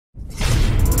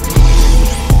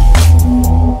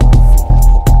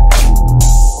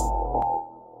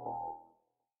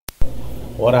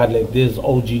Orale, this is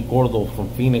OG Gordo from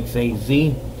Phoenix, AZ.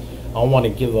 I want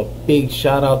to give a big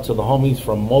shout out to the homies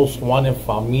from Most Wanted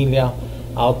Familia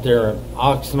out there in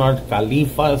Oxnard,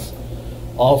 Califas.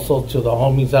 Also to the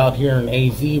homies out here in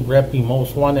AZ, repping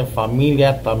Most Wanted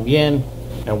Familia también.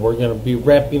 And we're going to be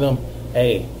repping them.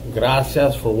 Hey,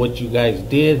 gracias for what you guys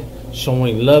did.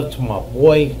 Showing love to my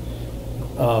boy.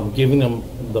 Giving him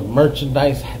the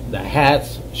merchandise, the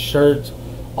hats, shirts,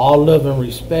 all love and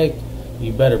respect.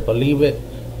 You better believe it.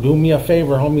 Do me a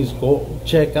favor, homies. Go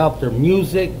check out their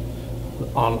music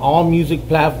on all music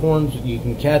platforms. You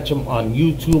can catch them on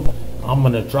YouTube. I'm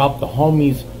going to drop the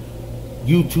homies'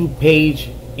 YouTube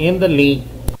page in the link.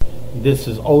 This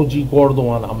is OG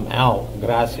Gordo and I'm out.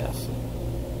 Gracias.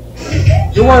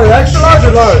 You want it extra large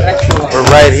or large? Extra large. We're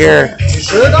right here. You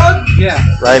sure, dog? Yeah.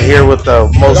 Right here with the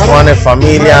Most Wanted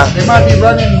Familia. They might be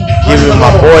running. Giving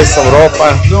my boy some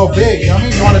ropa. A little big, you know what I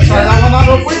mean? You want to try that one on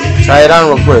real quick? Try it on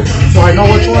real quick. So I know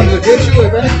which one to get you,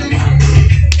 if anything.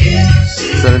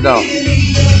 Set it down.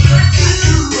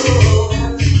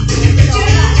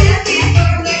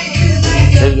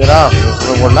 Take it off.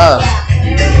 No por nada.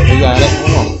 You got it.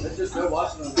 Come on.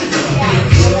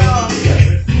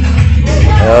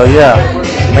 Hell yeah.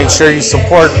 Make sure you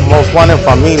support Most Wanted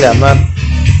Familia, man.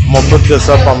 I'm gonna put this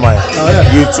up on my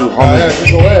YouTube, homie. Yeah,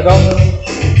 go ahead,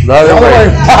 The other way.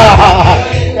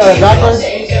 Yeah, backwards.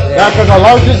 Backwards are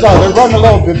largest, though. They're running a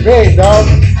little bit big, dog.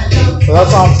 So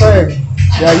that's what I'm saying.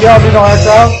 Yeah, you already know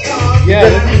XL? Yeah,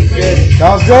 good.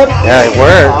 Sounds good? Yeah, it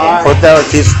worked. Put that,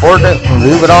 keep supporting it, and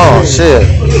leave it on. Shit.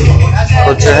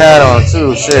 Put your hat on,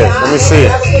 too. Shit. Let me see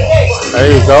it. There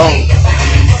you go.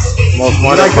 Most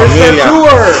Wanted Familia.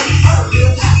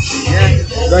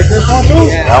 Like this one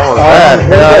too? That was bad.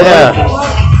 Yeah.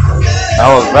 That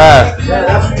was bad.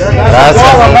 That's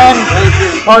man.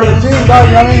 Part of the team, dog.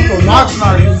 You know what I mean? From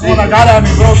Oxnard, he's the one that got at me,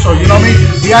 bro. So you know what I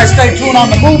mean? You guys stay tuned on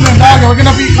the movement, dog. And we're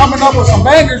gonna be coming up with some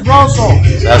bangers, bro. So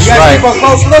that's you guys keep a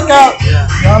close lookout. You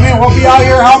know what I mean? We'll be out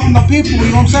here helping the people.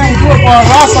 You know what I'm saying? We do it for our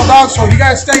raza, dog. So you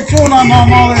guys stay tuned on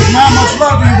all this, man. Much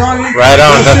love to you, bro. Right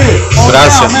on.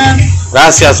 Gracias.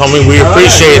 Gracias, homie. We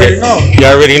appreciate it. You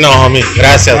already know, homie.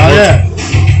 Gracias.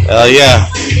 Yeah.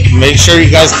 Make sure you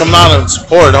guys come out and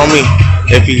support, homie.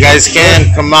 If you guys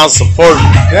can, come out support.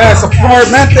 Yeah, support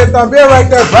Mente también right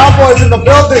there. Brown Boys in the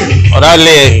building.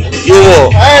 Orale,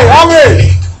 you. Hey,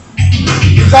 homie.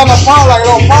 He's on a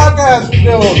little podcast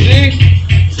deal, G.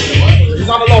 He's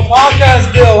on a little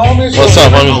podcast deal, homie. What's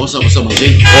up, homie? What's up, my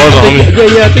G? What's up, homie?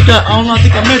 Yeah, I think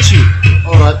I met you.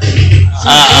 Alright.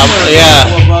 Yeah,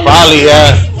 probably,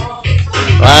 yeah.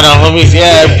 Right on, homies.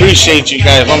 Yeah, I appreciate you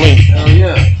guys, homie. Hell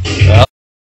yeah.